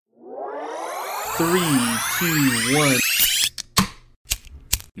Three, two, one.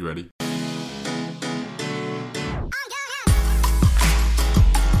 You ready?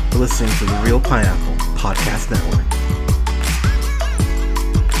 You're listening to the Real Pineapple Podcast Network.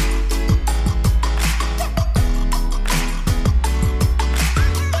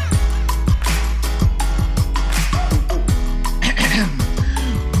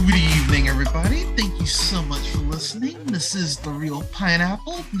 Good evening, everybody. Thank you so much for listening. This is the Real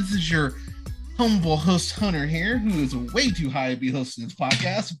Pineapple. This is your humble host Hunter here, who is way too high to be hosting this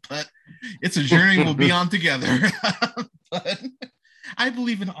podcast, but it's a journey we'll be on together. But I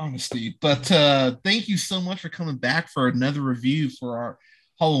believe in honesty. But thank you so much for coming back for another review for our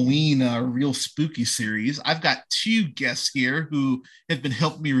Halloween Real Spooky series. I've got two guests here who have been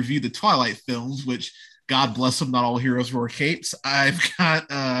helping me review the Twilight films, which God bless them, not all heroes wear capes. I've got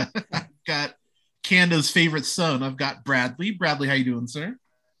I've got Canda's favorite son. I've got Bradley. Bradley, how you doing, sir?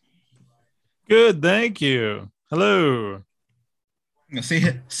 Good, thank you. Hello. I'm gonna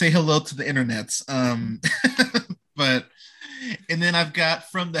say hello to the internets. But and then I've got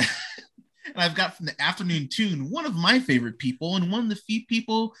from the afternoon tune, one of my favorite people, and one of the few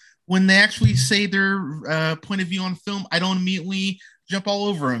people when they actually say their point of view on film, I don't immediately jump all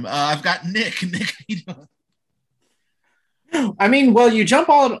over him. I've got Nick. Nick, how you doing? I mean, well, you jump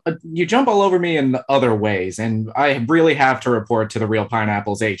all over me in other ways, and I really have to report to the Real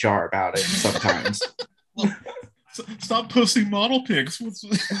Pineapple's HR about it sometimes. Well, stop posting model pics. It's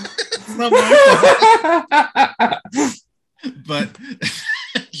not my fault. But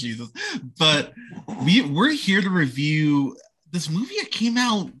Jesus, but we're here to review this movie that came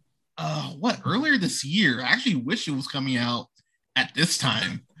out earlier this year. I actually wish it was coming out at this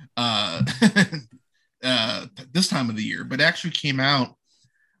time. This time of the year, but actually came out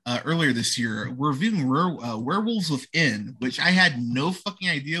earlier this year. We're reviewing Werewolves Within, which I had no fucking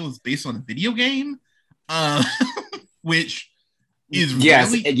idea was based on a video game, which is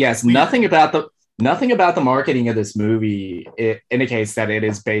yes. weird. Nothing about the marketing of this movie it indicates that it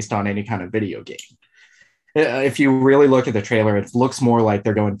is based on any kind of video game. If you really look at the trailer, it looks more like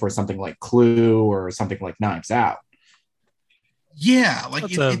they're going for something like Clue or something like Knives Out. Yeah, like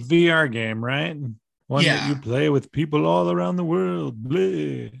it's a VR game, right? One that you play with people all around the world.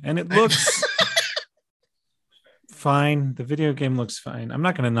 Bleh. And it looks fine. The video game looks fine. I'm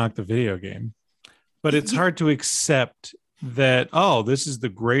not going to knock the video game, but it's hard to accept that, this is the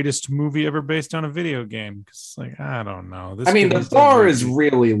greatest movie ever based on a video game. Because, I don't know. The bar is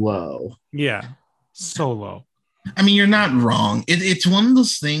really low. Yeah, so low. I mean, you're not wrong. It's one of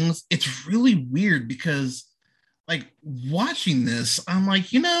those things. It's really weird because, watching this, I'm like,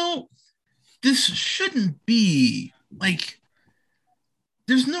 this shouldn't be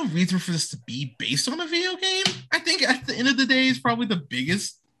there's no reason for this to be based on a video game. I think at the end of the day is probably the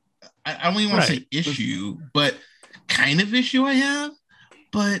biggest, I don't even want to say issue, but kind of issue I have.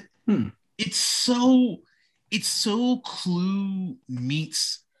 But it's so Clue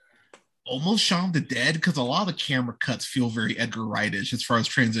meets almost Shaun of the Dead, because a lot of the camera cuts feel very Edgar Wright-ish as far as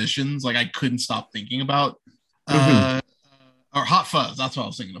transitions. I couldn't stop thinking about or Hot Fuzz. That's what I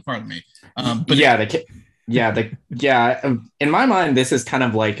was thinking of. Pardon me. But in my mind, this is kind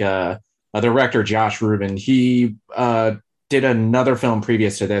of like a director, Josh Rubin. He did another film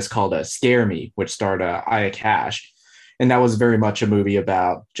previous to this called Scare Me, which starred Aya Cash. And that was very much a movie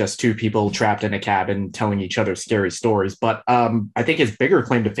about just two people trapped in a cabin telling each other scary stories. But I think his bigger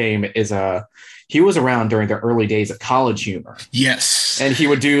claim to fame is he was around during the early days of College Humor. Yes. And he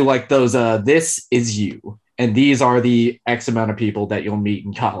would do those, This Is You. And these are the X amount of people that you'll meet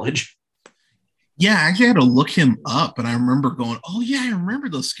in college. Yeah, I actually had to look him up, and I remember going, "Oh yeah, I remember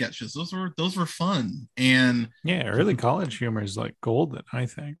those sketches. Those were fun." And yeah, early College Humor is golden, I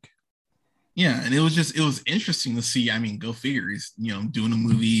think. Yeah, and it was interesting to see. I mean, go figure. He's doing a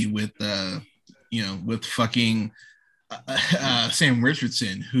movie with with fucking Sam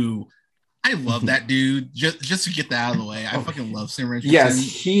Richardson, who I love that dude. Just to get that out of the way, I fucking love Sam Richardson. Yes,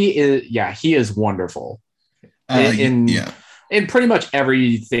 he is. Yeah, he is wonderful. In pretty much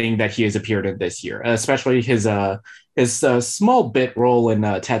everything that he has appeared in this year, especially his small bit role in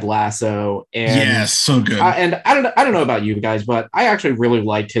Ted Lasso. And so good. And I don't know about you guys, but I actually really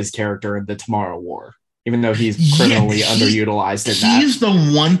liked his character in The Tomorrow War, even though he's criminally underutilized in that. He's the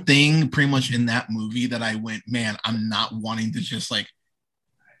one thing pretty much in that movie that I went, man, I'm not wanting to just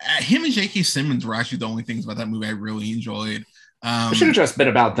him and J.K. Simmons were actually the only things about that movie I really enjoyed. It should have just been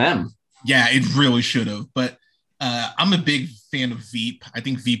about them. Yeah, it really should have. But I'm a big fan of Veep. I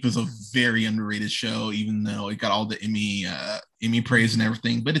think Veep is a very underrated show, even though it got all the Emmy praise and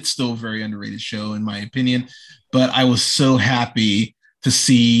everything. But it's still a very underrated show, in my opinion. But I was so happy to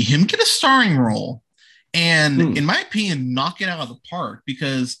see him get a starring role. And Hmm. in my opinion, knock it out of the park,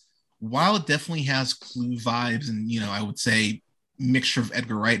 because while it definitely has Clue vibes and, I would say mixture of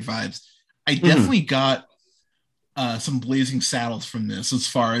Edgar Wright vibes, I Mhm. definitely got some Blazing Saddles from this, as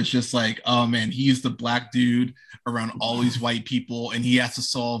far as just like, oh man, he's the black dude around all these white people, and he has to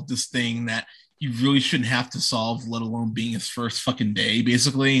solve this thing that he really shouldn't have to solve, let alone being his first fucking day,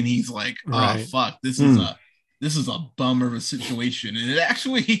 basically. And he's like, oh Right. fuck, Hmm. this is a bummer of a situation. And it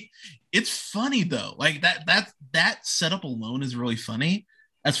actually, it's funny though. Like that setup alone is really funny,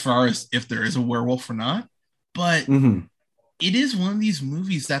 as far as if there is a werewolf or not. But Mhm. it is one of these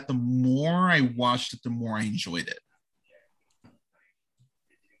movies that the more I watched it, the more I enjoyed it.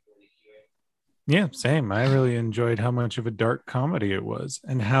 Yeah, same. I really enjoyed how much of a dark comedy it was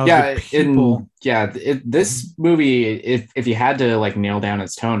and how the Yeah, people. this movie, if you had to like nail down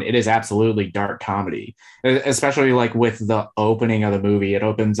its tone, it is absolutely dark comedy. Especially like with the opening of the movie. It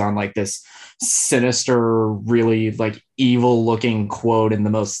opens on like this sinister, really like evil looking quote in the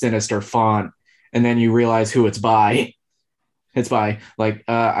most sinister font, and then you realize who it's by. It's by like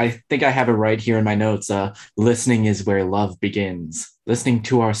I think I have it right here in my notes. Listening is where love begins. Listening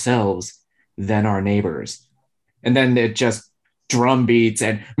to ourselves, then our neighbors, and then it just drum beats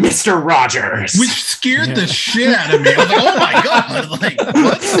and Mr. Rogers. Which scared the Yeah. shit out of me. I was like, oh my God, like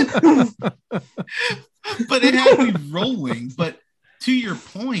what? But it had me rolling. But to your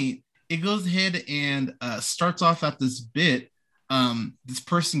point, it goes ahead and starts off at this bit. This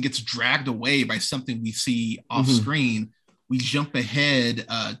person gets dragged away by something we see off Mhm. screen. We jump ahead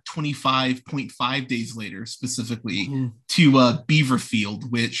 25.5 days later, specifically Mhm. to Beaverfield,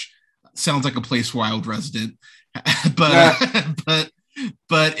 which sounds like a place where I would resident. but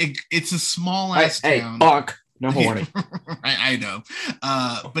but it's a small ass Hey, town. Buck, no horny. I know,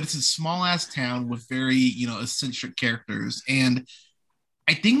 but it's a small ass town with very eccentric characters, and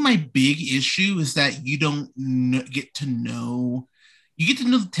I think my big issue is that you don't get to know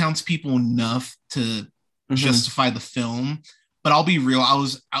the townspeople enough to Mhm. justify the film. But I'll be real,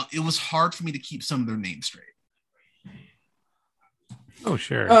 it was hard for me to keep some of their names straight. Oh,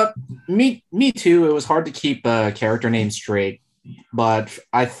 sure. Me too. It was hard to keep character names straight, but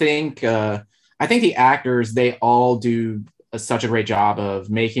I think the actors, they all do such a great job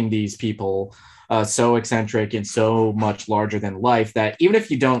of making these people so eccentric and so much larger than life that even if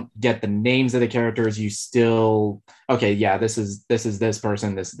you don't get the names of the characters, you still okay. Yeah, this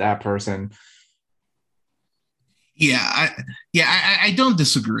person, this is that person. I don't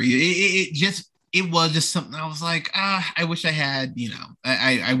disagree. It was just something I was like, I wish I had,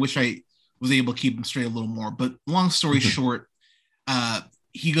 I wish I was able to keep them straight a little more. But long story short,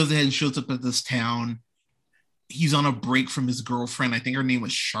 he goes ahead and shows up at this town. He's on a break from his girlfriend. I think her name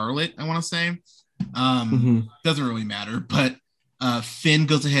was Charlotte, I want to say. Mhm. Doesn't really matter. But Finn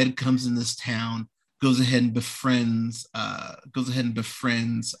goes ahead, comes in this town, goes ahead and befriends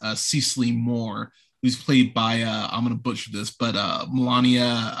Cecily Moore, who's played by I'm gonna butcher this, but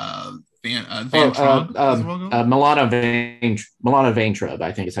Melania Van Trump as well. Milana Vaintrub,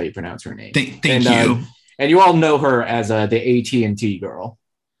 I think is how you pronounce her name. Thank you. And you all know her as the AT&T girl,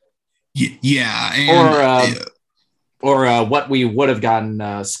 Yeah, and or what we would have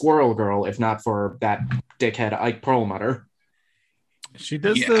gotten Squirrel Girl if not for that dickhead Ike Perlmutter. She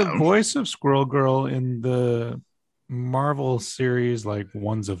does the voice of Squirrel Girl in the Marvel series, like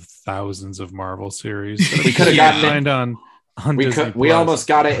ones of thousands of Marvel series. We could have gotten it on Disney we Plus. almost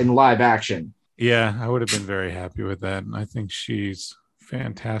got it in live action. Yeah, I would have been very happy with that. And I think she's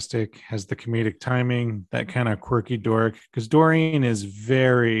fantastic, has the comedic timing, that kind of quirky dork, because Doreen is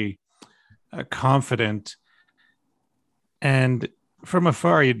very confident, and from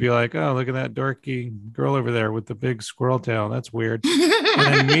afar you'd be like, oh, look at that dorky girl over there with the big squirrel tail, that's weird.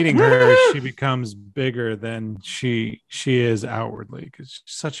 And then meeting her, she becomes bigger than she is outwardly, because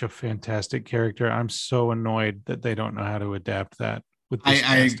she's such a fantastic character. I'm so annoyed that they don't know how to adapt that with this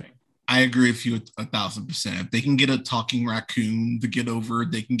casting. I agree with you 1,000%. If they can get a talking raccoon to get over,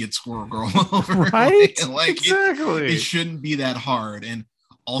 they can get Squirrel Girl over. Right? Exactly. It shouldn't be that hard. And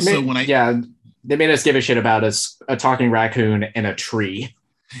also, they made us give a shit about a talking raccoon and a tree.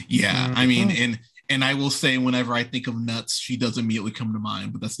 Yeah, mm-hmm. I mean, and I will say, whenever I think of nuts, she does immediately come to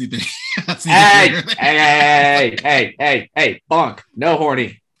mind. But that's neither. Hey, bunk, no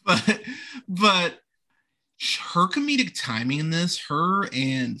horny. But her comedic timing in this, her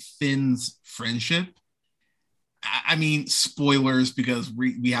and Finn's friendship. I mean, spoilers, because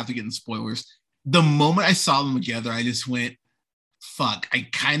we have to get in spoilers. The moment I saw them together, I just went, fuck, I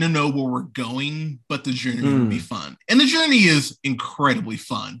kind of know where we're going, but the journey will be fun. And the journey is incredibly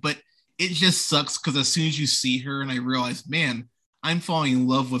fun, but it just sucks because as soon as you see her, and I realized, man, I'm falling in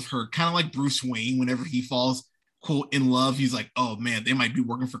love with her, kind of like Bruce Wayne. Whenever he falls, quote, in love, he's like, oh man, they might be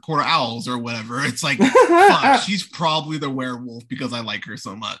working for quarter owls or whatever. It's like, fuck, she's probably the werewolf because I like her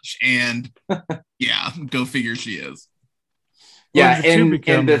so much. And yeah, go figure she is. Yeah, and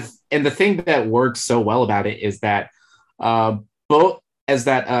the thing that works so well about it is that when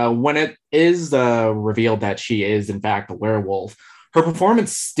it is revealed that she is in fact a werewolf, her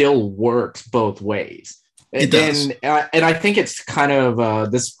performance still works both ways. It does. And I think it's kind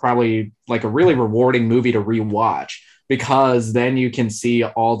of this is probably like a really rewarding movie to rewatch, because then you can see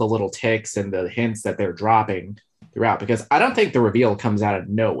all the little ticks and the hints that they're dropping throughout, because I don't think the reveal comes out of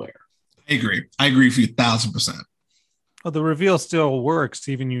nowhere. I agree with you 1,000%. Well, the reveal still works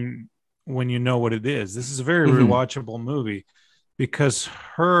even when you know what it is. This is a very rewatchable movie, because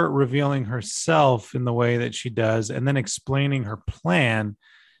her revealing herself in the way that she does and then explaining her plan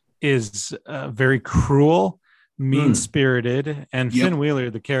is very cruel, mean-spirited, and Finn Wheeler,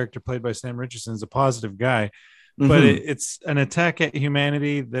 the character played by Sam Richardson, is a positive guy, but it's an attack at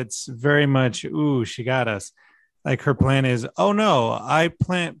humanity that's very much, ooh, she got us. Like, her plan is, oh no, I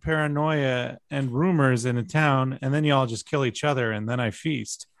plant paranoia and rumors in a town, and then y'all just kill each other, and then I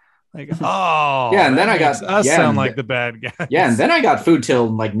feast. Like, oh, yeah, and then I got us sound like the bad guys. Yeah, and then I got food till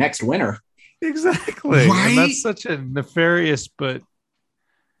like next winter. Exactly, right? And that's such a nefarious, but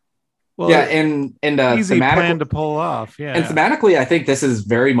and easy plan to pull off. Yeah, and thematically, I think this is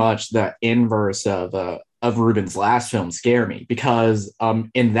very much the inverse of Ruben's last film, Scare Me, because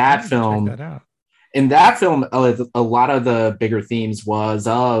in that film, a lot of the bigger themes was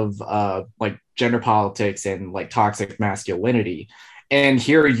of like gender politics and like toxic masculinity. And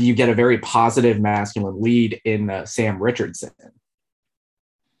here you get a very positive masculine lead in Sam Richardson.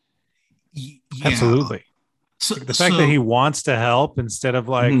 Yeah. Absolutely. So, the fact that he wants to help instead of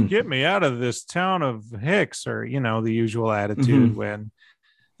like, get me out of this town of Hicks, or, the usual attitude when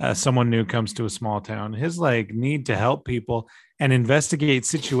someone new comes to a small town, his like need to help people and investigate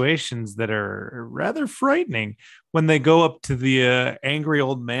situations that are rather frightening. When they go up to the angry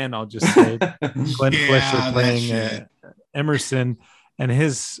old man, I'll just say, Glenn Fleshler playing Emerson, and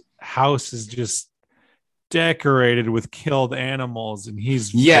his house is just decorated with killed animals, and he's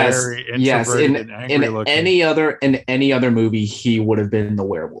very introverted and angry looking. In any other movie, he would have been the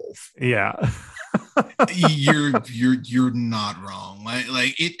werewolf. Yeah. you're not wrong.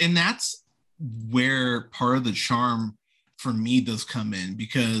 Like it, and that's where part of the charm for me does come in,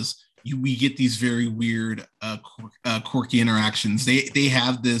 because we get these very weird quirky interactions. They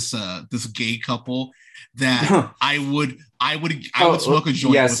have this gay couple that I would smoke a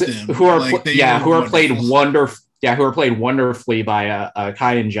joint with them. Who are played wonderfully by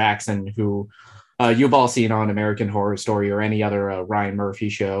Kyan Jackson, who you've all seen on American Horror Story or any other Ryan Murphy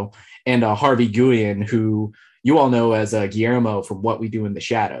show, and Harvey Guillen, who you all know as Guillermo from What We Do in the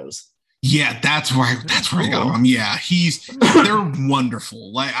Shadows. Yeah, that's where I got him. Yeah, they're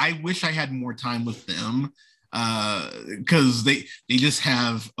wonderful. Like, I wish I had more time with them, because they just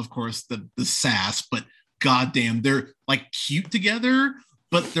have, of course, the sass, but goddamn, they're like cute together.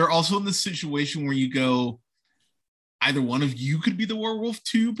 But they're also in this situation where you go, either one of you could be the werewolf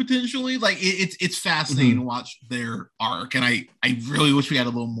too, potentially. Like, it's fascinating to watch their arc, and I really wish we had a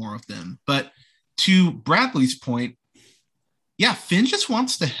little more of them. But to Bradley's point, yeah, Finn just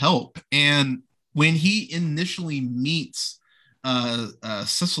wants to help. And when he initially meets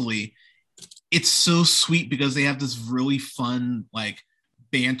Cicely, it's so sweet because they have this really fun like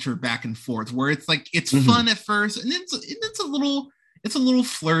banter back and forth where it's like it's fun at first, and it's a little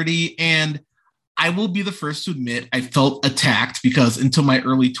flirty. And I will be the first to admit I felt attacked, because until my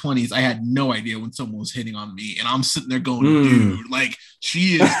early 20s, I had no idea when someone was hitting on me, and I'm sitting there going, dude, like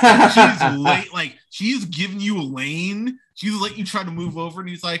she's late, like she's giving you a lane. She's letting you try to move over, and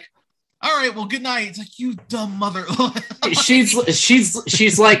he's like, all right, well, good night. It's like, you dumb mother. she's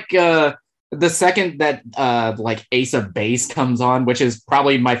like the second that like Ace of Base comes on, which is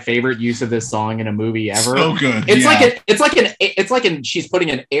probably my favorite use of this song in a movie ever. So good. It's like she's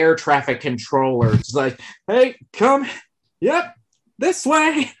putting an air traffic controller. It's like, hey, come, yep, this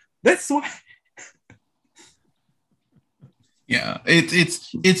way. Yeah,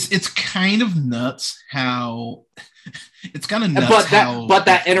 it's kind of nuts how it's kind of nuts. But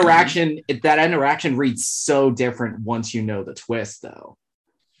that interaction reads so different once you know the twist, though.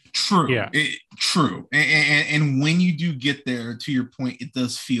 True. Yeah. True. And when you do get there, to your point, it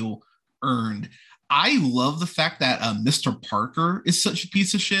does feel earned. I love the fact that Mr. Parker is such a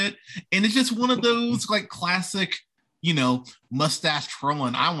piece of shit, and it's just one of those like classic, mustache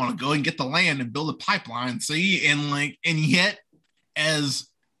twirling, I want to go and get the land and build a pipeline, see? And yet, as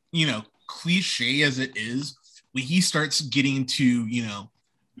cliche as it is, when he starts getting to, you know,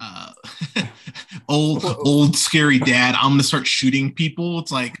 old scary dad, I'm gonna start shooting people.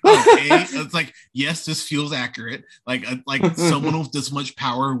 It's like, okay, it's like, yes, this feels accurate. Like someone with this much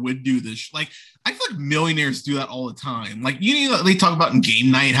power would do this. Like, I feel like millionaires do that all the time. Like, you know, they talk about in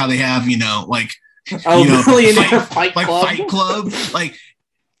game night how they have, you know, like, millionaire fight like club. Fight Club. Like,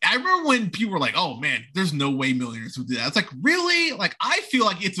 I remember when people were like, "Oh man, there's no way millionaires would do that." It's like, really? Like, I feel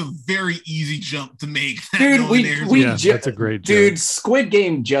like it's a very easy jump to make. Dude, that's a great dude. joke. Squid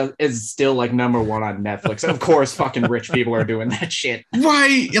Game just is still like #1 on Netflix. Of course, fucking rich people are doing that shit,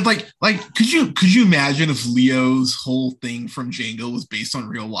 right? Like, could you imagine if Leo's whole thing from Django was based on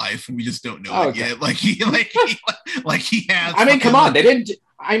real life and we just don't know it yet? Like he has. I mean, come on, they didn't.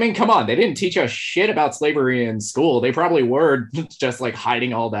 They didn't teach us shit about slavery in school. They probably were just like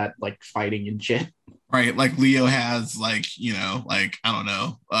hiding all that like fighting and shit. Right, like Leo has, like, you know, like, I don't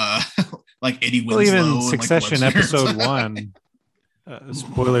know, like Eddie Winslow. Well, even and, Succession like, episode 1,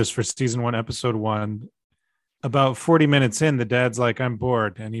 spoilers for season 1, episode 1, about 40 minutes in, the dad's like, I'm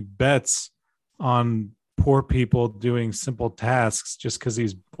bored. And he bets on poor people doing simple tasks just because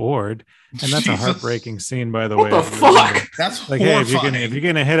he's bored. And that's a heartbreaking scene, by the way. What the fuck? That's like, horrifying. hey, if you're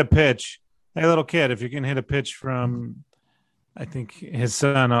gonna hit a pitch, hey, little kid, if you can hit a pitch from, I think his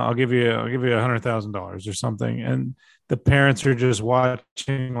son, I'll give you $100,000 or something. And the parents are just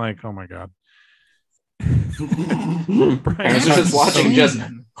watching, like, oh my god. Parents are just watching, just,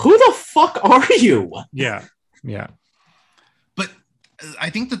 who the fuck are you? Yeah. But I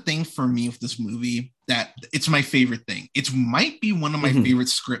think the thing for me with this movie, that it's my favorite thing. It might be one of my favorite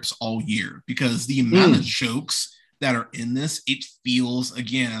scripts all year, because the amount of jokes that are in this, it feels,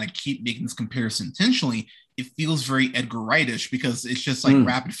 again, and I keep making this comparison intentionally, it feels very Edgar Wright-ish, because it's just like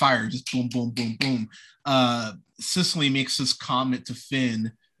rapid fire, just boom, boom, boom, boom. Cicely makes this comment to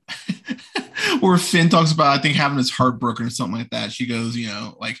Finn where Finn talks about, I think, having his heart broken or something like that. She goes, you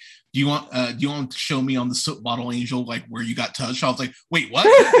know, like, do you want to show me on the soap bottle angel, like, where you got touched? I was like, wait, what?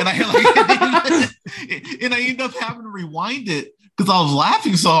 And I ended up having to rewind it because I was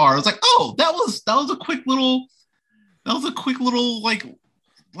laughing so hard. I was like, oh, that was a quick little like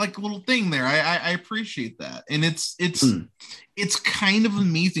little thing there. I appreciate that. And it's kind of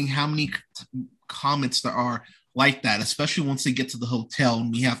amazing how many comments there are like that, especially once they get to the hotel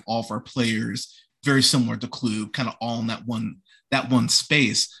and we have all of our players very similar to Clue, kind of all in that one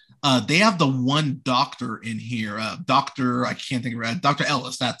space. They have the one doctor in here, Dr. I can't think of it, Dr.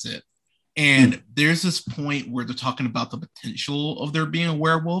 Ellis, that's it. And there's this point where they're talking about the potential of there being a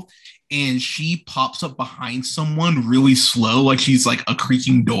werewolf, and she pops up behind someone really slow, like she's like a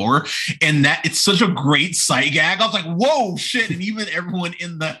creaking door, and that it's such a great sight gag. I was like, whoa, shit. And even everyone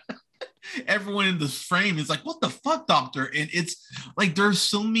in the frame is like, what the fuck, doctor? And it's like, there's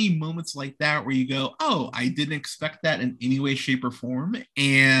so many moments like that where you go, oh, I didn't expect that in any way, shape, or form.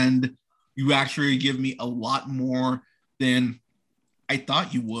 And you actually give me a lot more than I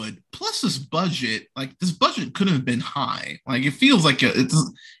thought you would. Plus this budget couldn't have been high. Like, it feels like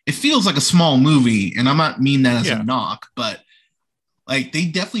a small movie, and I'm not mean that as a knock, but like, they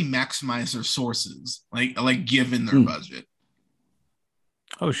definitely maximize their sources, like given their budget.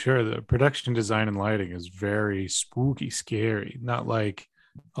 Oh, sure. The production design and lighting is very spooky, scary. Not like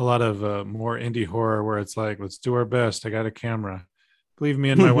a lot of more indie horror where it's like, let's do our best. I got a camera. Believe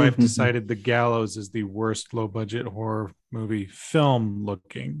me and my wife decided The Gallows is the worst low-budget horror movie film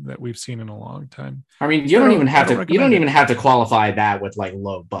looking that we've seen in a long time. I mean, you don't even have to qualify that with like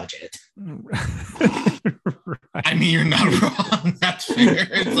low budget. Right. I mean, you're not wrong. That's fair.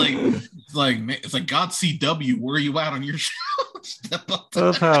 It's like God CW, where are you at on your show? I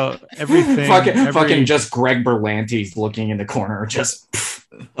love how everything fucking just Greg Berlanti's looking in the corner, just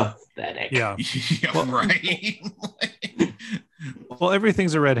pathetic. Yeah. Well, right. Well,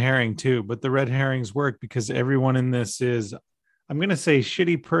 everything's a red herring too, but the red herrings work because everyone in this is, I'm going to say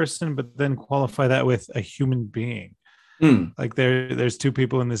shitty person, but then qualify that with a human being. Like there's two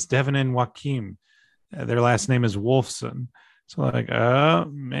people in this, Devin and Joaquin. Their last name is Wolfson. So like,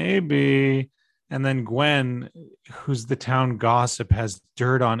 maybe. And then Gwen, who's the town gossip, has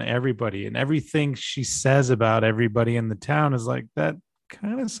dirt on everybody. And everything she says about everybody in the town is like, that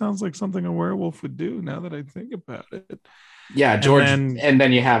kind of sounds like something a werewolf would do now that I think about it. Yeah, George. And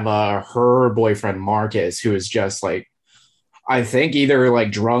then you have her boyfriend, Marcus, who is just like, I think either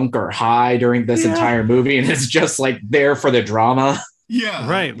like drunk or high during this entire movie. And it's just like there for the drama. Yeah.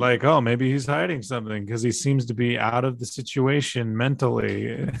 Right. Like, oh, maybe he's hiding something because he seems to be out of the situation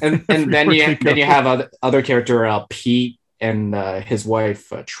mentally. And then you have other character, Pete, and his wife,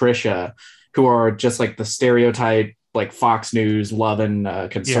 Trisha, who are just like the stereotype like Fox News loving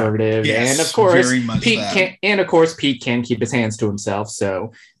conservative, Yes, and of course very much Pete that. Pete can keep his hands to himself.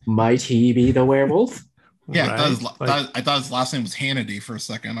 So might he be the werewolf? Yeah, Right? I thought his last name was Hannity for a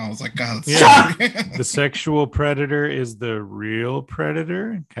second. I was like, God, that's Yeah. sorry. The sexual predator is the real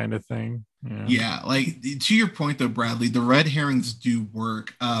predator kind of thing. Yeah. Yeah, like to your point though, Bradley, the red herrings do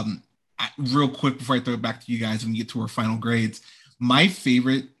work. Real quick before I throw it back to you guys and we get to our final grades,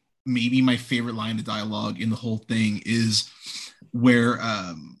 maybe my favorite line of dialogue in the whole thing is where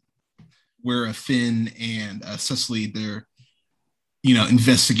Finn and Cecily, they're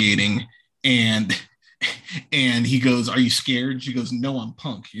investigating, and he goes, "Are you scared?" She goes, "No, I'm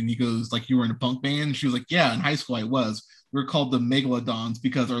punk." And he goes, "Like you were in a punk band?" And she was like, "Yeah, in high school I was. We were called the Megalodons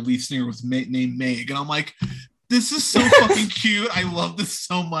because our lead singer was named Meg." And I'm like, this is so fucking cute. I love this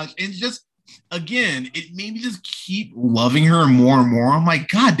so much. And just, again, it made me just keep loving her more and more. I'm like,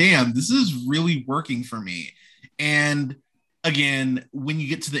 God damn, this is really working for me. And again, when you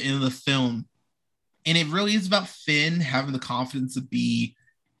get to the end of the film, and it really is about Finn having the confidence to be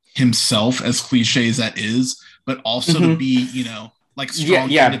himself, as cliche as that is, but also to be, like strong,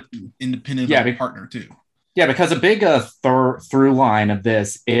 independent partner too. Yeah, because a big through line of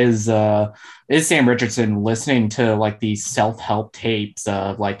this is Sam Richardson listening to like these self-help tapes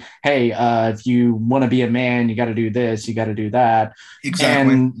of like, hey, if you want to be a man, you got to do this, you got to do that.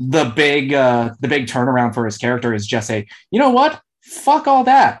 Exactly. And the big turnaround for his character is just say, you know what, fuck all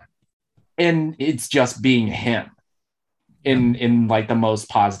that, and it's just being him in like the most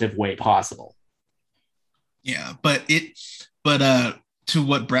positive way possible. Yeah, but to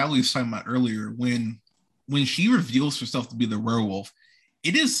what Bradley was talking about earlier, when she reveals herself to be the werewolf,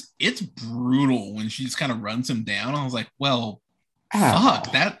 it's brutal when she just kind of runs him down. I was like, well,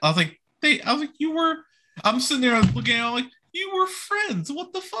 fuck that. I was like, I'm sitting there looking at it, like, you were friends.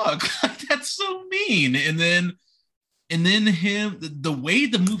 What the fuck? That's so mean. And then the way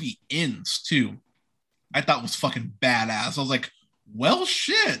the movie ends too, I thought was fucking badass. I was like, well,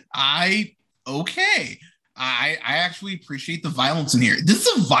 shit. Okay. I actually appreciate the violence in here. This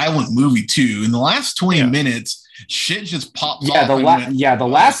is a violent movie too. In the last 20 minutes, shit just pops off. The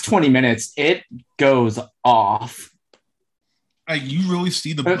last 20 minutes, it goes off. You really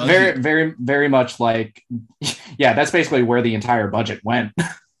see the budget. Very, very, very much like, yeah, that's basically where the entire budget went.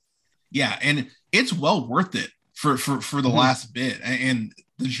 Yeah, and it's well worth it for the last bit, and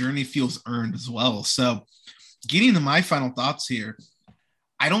the journey feels earned as well. So, getting to my final thoughts here,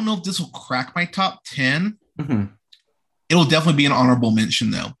 I don't know if this will crack my top 10. It'll definitely be an honorable mention,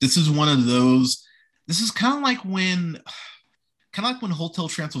 though. This is one of those. This is kind of like when Hotel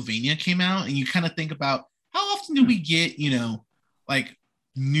Transylvania came out, and you kind of think about how often do we get, like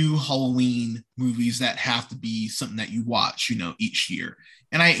new Halloween movies that have to be something that you watch, each year.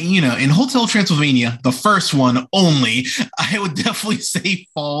 And in Hotel Transylvania, the first one only, I would definitely say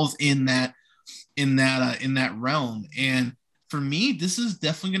falls in that realm. And for me, this is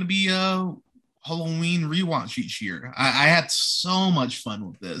definitely going to be a Halloween rewatch each year. I had so much fun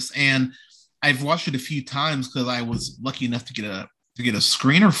with this, and I've watched it a few times because I was lucky enough to get a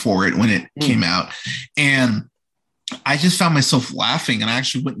screener for it when it came out, and I just found myself laughing, and I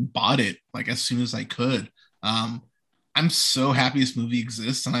actually went and bought it like as soon as I could. I'm so happy this movie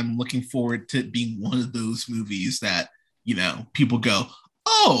exists, and I'm looking forward to it being one of those movies that people go,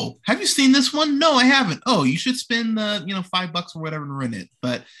 "Oh, have you seen this one? No, I haven't. Oh, you should spend the $5 or whatever to rent it."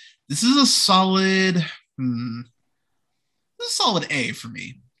 But this is a solid, A for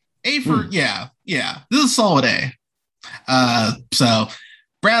me. A for yeah. This is a solid A. So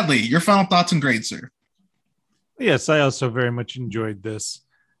Bradley, your final thoughts and grades, sir. Yes, I also very much enjoyed this.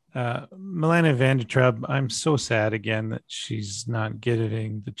 Milana Vandertrub, I'm so sad again that she's not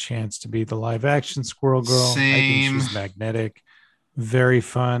getting the chance to be the live action Squirrel Girl. Same. I think she's magnetic, very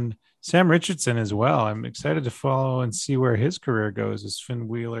fun. Sam Richardson as well. I'm excited to follow and see where his career goes as Finn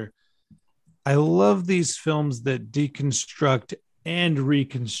Wheeler. I love these films that deconstruct and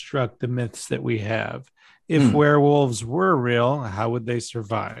reconstruct the myths that we have. If werewolves were real, how would they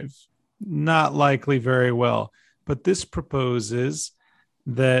survive? Not likely very well. But this proposes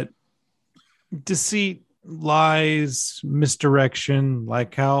that deceit, lies, misdirection,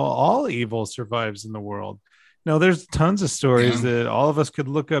 like how all evil survives in the world. Now, there's tons of stories that all of us could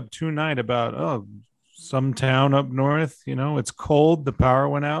look up tonight about, some town up north, it's cold, the power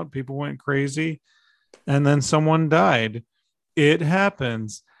went out, people went crazy, and then someone died. It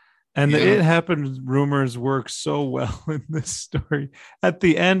happens. And the it happened rumors work so well in this story. At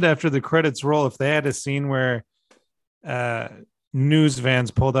the end, after the credits roll, if they had a scene where news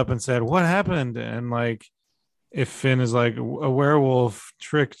vans pulled up and said, "What happened?" And like, if Finn is like, a werewolf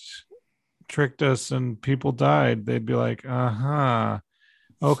tricked tricked us and people died, they'd be like, uh-huh.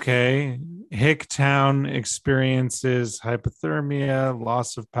 Okay. Hicktown experiences hypothermia,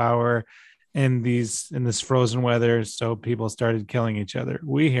 loss of power in this frozen weather, so people started killing each other.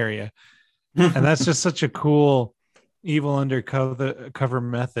 We hear you. And that's just such a cool evil undercover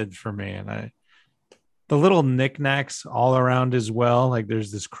method for me. And the little knickknacks all around as well. Like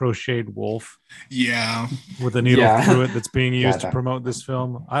there's this crocheted wolf with a needle through it that's being used to promote this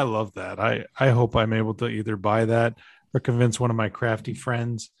film. I love that. I hope I'm able to either buy that or convince one of my crafty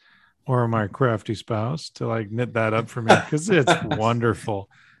friends or my crafty spouse to like knit that up for me, because it's wonderful.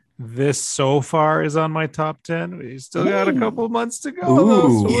 This so far is on my top 10. We still got a couple of months to go, though,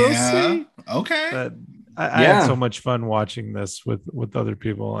 so we'll see. Okay. But I had so much fun watching this with other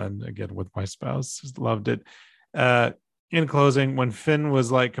people, and again with my spouse. Just loved it. In closing, when Finn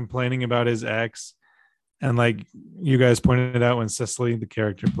was like complaining about his ex, and like you guys pointed out, when Cecily, the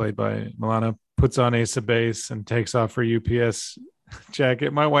character played by Milana, puts on Ace of Base and takes off her UPS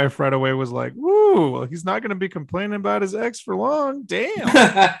jacket, my wife right away was like, "Woo! He's not going to be complaining about his ex for long."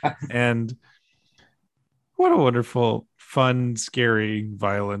 Damn. And what a wonderful, fun, scary,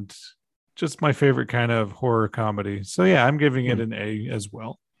 violent, just my favorite kind of horror comedy. So yeah, I'm giving it an A as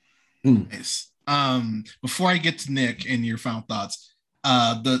well. Nice. Before I get to Nick and your final thoughts,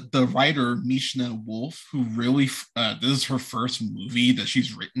 the writer Mishna Wolf, who really this is her first movie that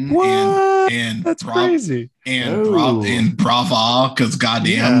she's written, and that's crazy, and brava, because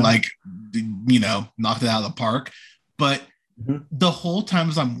goddamn, like, you know, knocked it out of the park. But the whole time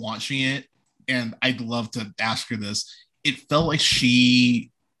as I'm watching it, and I'd love to ask her this, it felt like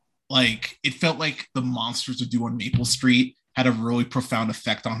it felt like the monsters to do on Maple Street had a really profound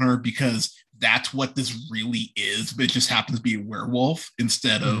effect on her, because that's what this really is, but it just happens to be a werewolf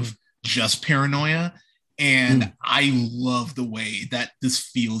instead of just paranoia. And I love the way that this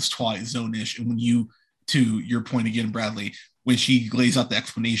feels Twilight Zone-ish. And when you, to your point again, Bradley, when she lays out the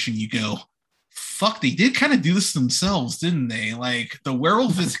explanation, you go, fuck, they did kind of do this themselves, didn't they? Like, the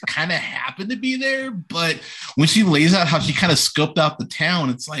werewolf just kind of happened to be there, but when she lays out how she kind of scoped out the town,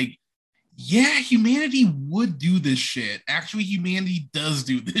 it's like, yeah, humanity would do this shit. Actually, humanity does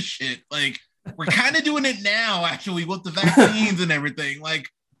do this shit. Like, we're kind of doing it now, actually, with the vaccines and everything. Like,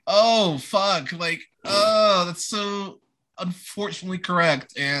 oh, fuck. Like, oh, that's so unfortunately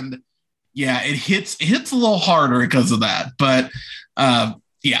correct. And yeah, it hits a little harder because of that. But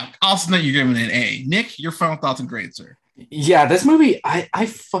yeah, awesome that you're giving it an A. Nick, your final thoughts and grades, sir. Yeah, this movie, I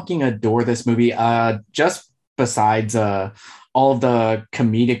fucking adore this movie. Just besides all of the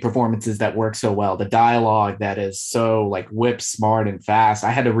comedic performances that work so well, the dialogue that is so like whip smart and fast.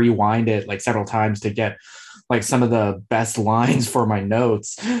 I had to rewind it like several times to get like some of the best lines for my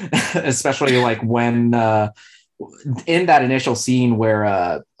notes, especially like when in that initial scene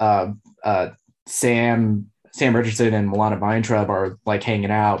where Sam Richardson and Milana Weintraub are like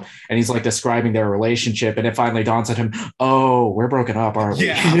hanging out, and he's like describing their relationship, and it finally dawns on him, oh, we're broken up, aren't we?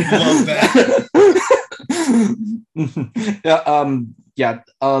 Yeah, I love that.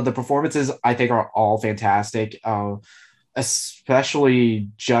 The performances I think are all fantastic, especially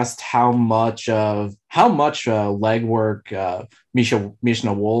just how much legwork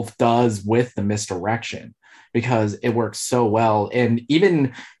Mishna Wolf does with the misdirection, because it works so well. And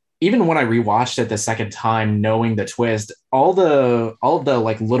even when I rewatched it the second time, knowing the twist, all the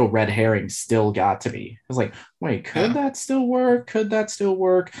like little red herrings still got to me. I was like, wait, could that still work? Could that still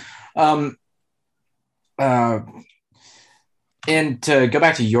work? And to go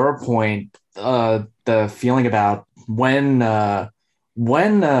back to your point, the feeling about when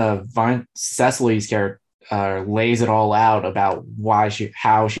Cecily's character lays it all out about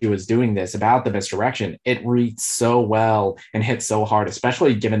how she was doing this, about the misdirection, it reads so well and hits so hard,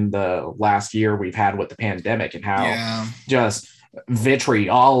 especially given the last year we've had with the pandemic and how just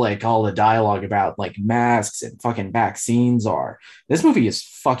vitriolic all the dialogue about like masks and fucking vaccines are. This movie is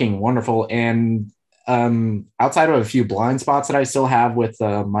fucking wonderful. And outside of a few blind spots that I still have with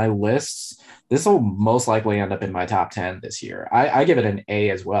my lists, this will most likely end up in my top 10 this year. I give it an A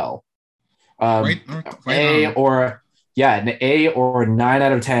as well. An A or 9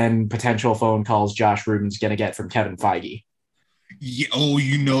 out of 10 potential phone calls Josh Rubin's gonna get from Kevin Feige. Yeah, oh,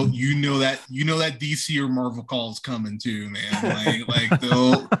 you know that DC or Marvel call is coming too, man. Like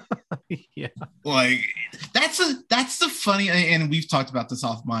they'll yeah. Like that's the funny, and we've talked about this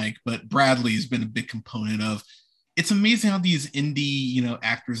off mic, but Bradley's been a big component of. It's amazing how these indie,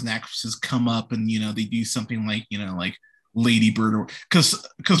 actors and actresses come up and they do something like like Lady Bird, or because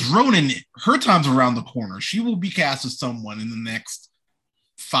Ronan, her time's around the corner. She will be cast as someone in the next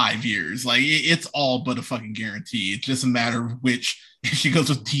 5 years. Like it's all but a fucking guarantee. It's just a matter of which, if she goes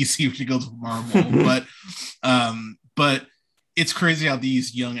with DC, if she goes with Marvel. But it's crazy how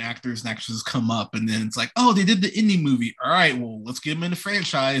these young actors and actresses come up, and then it's like, oh, they did the indie movie. All right, well, let's get them in the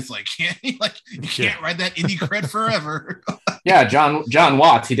franchise. Like, you can't ride that indie cred forever. Yeah, John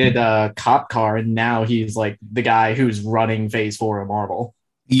Watts, he did Cop Car, and now he's like the guy who's running Phase 4 of Marvel.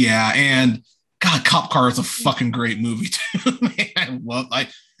 Yeah, and God, Cop Car is a fucking great movie too. Man,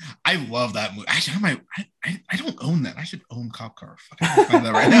 I love that movie. Actually, I don't own that. I should own Cop Car. I can't find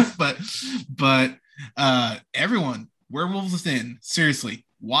that right now. But everyone, Werewolves Within, seriously,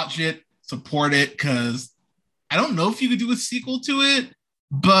 watch it, support it, because I don't know if you could do a sequel to it,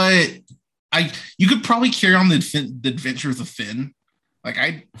 but you could probably carry on the adventures of Finn. Like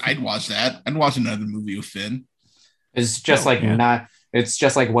I'd watch that. I'd watch another movie with Finn. It's just it's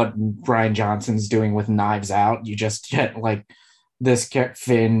just like what Brian Johnson's doing with Knives Out. You just get like this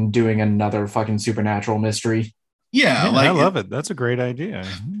Finn doing another fucking supernatural mystery. Yeah, like I love it. That's a great idea.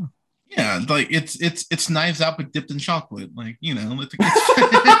 Yeah, like it's Knives Out but dipped in chocolate. Like, you know,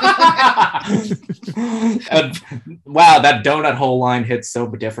 wow, that donut hole line hits so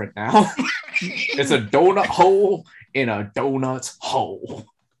different now. It's a donut hole in a donut hole.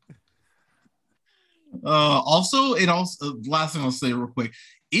 Also, last thing I'll say real quick,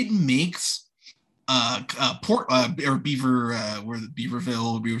 it makes Port or Beaver where the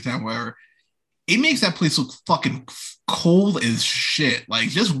Beaverville, Beavertown, wherever, it makes that place look fucking cold as shit. Like,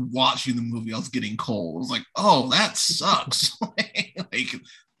 just watching the movie, I was getting cold. I was like, oh, that sucks.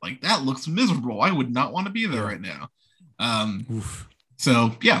 like that looks miserable. I would not want to be there right now.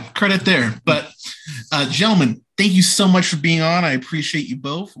 So yeah, credit there. But gentlemen, thank you so much for being on. I appreciate you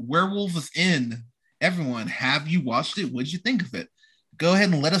both. Werewolves Within. Everyone, have you watched it? What'd you think of it? Go ahead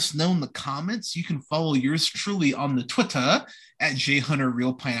and let us know in the comments. You can follow yours truly on the Twitter at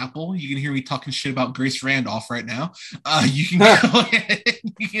 @JHunterRealPineapple. You can hear me talking shit about Grace Randolph right now. You can go ahead.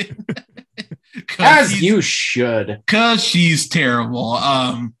 As you should. Because she's terrible.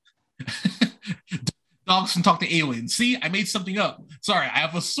 Dogs can talk to aliens. See, I made something up. Sorry, I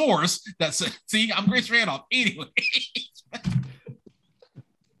have a source that says, see, I'm Grace Randolph. Anyway.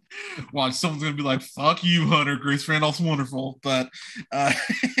 Watch, someone's gonna be like, fuck you, Hunter. Grace Randolph's wonderful. But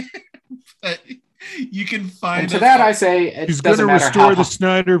you can find to that I say he's gonna restore the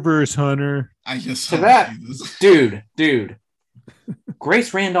Snyderverse, Hunter. I just to that dude.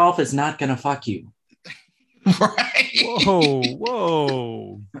 Grace Randolph is not gonna fuck you. Right.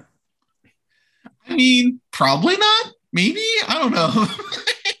 Whoa. I mean, probably not. Maybe. I don't know.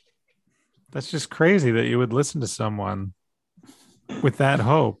 That's just crazy that you would listen to someone with that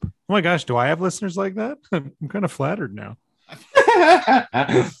hope. Oh my gosh, do I have listeners like that? I'm kind of flattered now.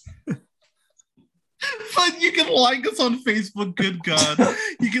 But you can like us on Facebook. Good God.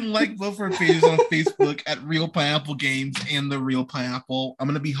 You can like both our pages on Facebook at Real Pineapple Games and The Real Pineapple. I'm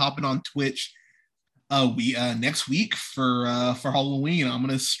going to be hopping on Twitch next week for Halloween. I'm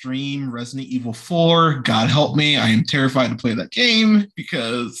going to stream Resident Evil 4. God help me. I am terrified to play that game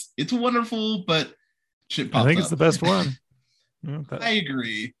because it's wonderful, but shit pops up. I think it's the best one. I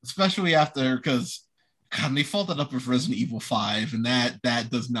agree, especially after, because God, they followed that up with Resident Evil 5, and that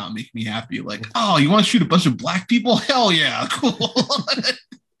does not make me happy. Like, oh, you want to shoot a bunch of black people? Hell yeah, cool.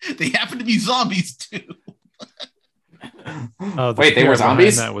 They happen to be zombies too. Wait, they were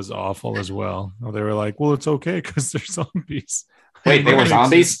zombies? That was awful as well. Oh, they were like, well, it's okay because they're zombies. Wait, they were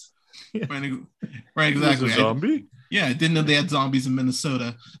zombies? Yeah. Right, exactly. A zombie? Yeah, I didn't know they had zombies in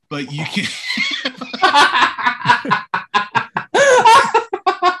Minnesota, but you can.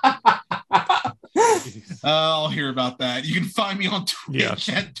 I'll hear about that. You can find me on Twitch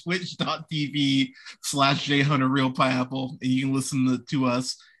at twitch.tv/JHunterRealPineapple, and you can listen to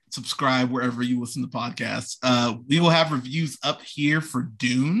us. Subscribe wherever you listen to podcasts. We will have reviews up here for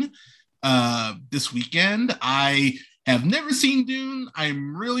Dune this weekend. I have never seen Dune.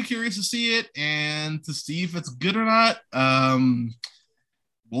 I'm really curious to see it and to see if it's good or not.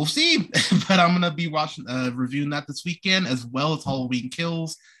 We'll see. But I'm going to be reviewing that this weekend, as well as Halloween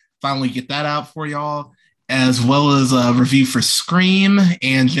Kills. Finally get that out for y'all, as well as a review for Scream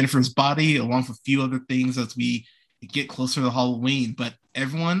and Jennifer's Body, along with a few other things as we get closer to Halloween. But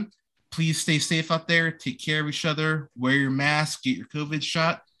everyone, please stay safe out there. Take care of each other. Wear your mask. Get your COVID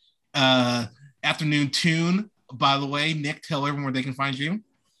shot. Afternoon Tune, by the way. Nick, tell everyone where they can find you.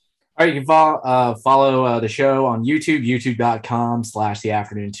 All right, you can follow the show on YouTube, youtube.com/The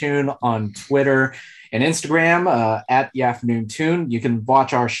Afternoon Tune, on Twitter and Instagram at The Afternoon Tune. You can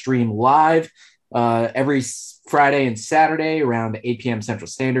watch our stream live every Friday and Saturday around 8 p.m. Central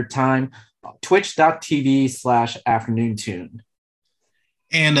Standard Time, twitch.tv/Afternoon Tune.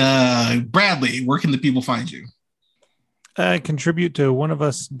 And Bradley, where can the people find you? I contribute to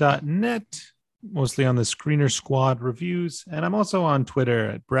oneofus.net, mostly on the Screener Squad reviews. And I'm also on Twitter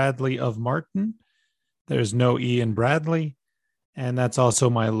at Bradley of Martin. There's no E in Bradley. And that's also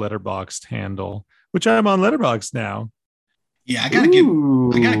my Letterboxd handle, which I'm on Letterboxd now. Yeah, I gotta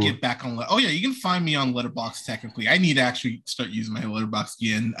get back on. Oh yeah, you can find me on Letterboxd. Technically, I need to actually start using my Letterboxd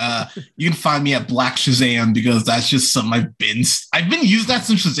again. You can find me at Black Shazam because that's just something I've been using that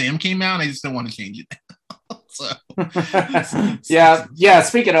since Shazam came out. I just don't want to change it. Yeah.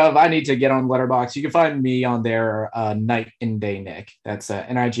 Speaking of, I need to get on Letterboxd. You can find me on there, Night and Day Nick. That's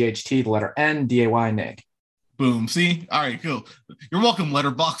NIGHT, the letter N, DAY Nick. Boom. See, all right, cool. You're welcome,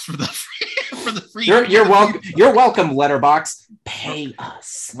 Letterboxd, for the free. You're welcome. You're welcome, Letterboxd. Pay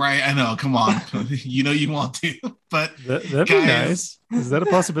us. Right, I know. Come on, you know you want to, but that'd be nice. Is that a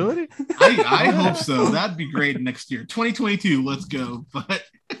possibility? I hope so. That'd be great next year, 2022. Let's go. But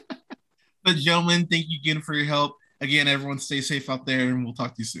gentlemen, thank you again for your help. Again, everyone, stay safe out there, and we'll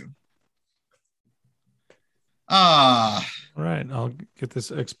talk to you soon. All right, I'll get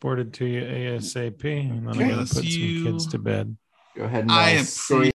this exported to you ASAP, and then I'm going to put some kids to bed. Go ahead and I appreciate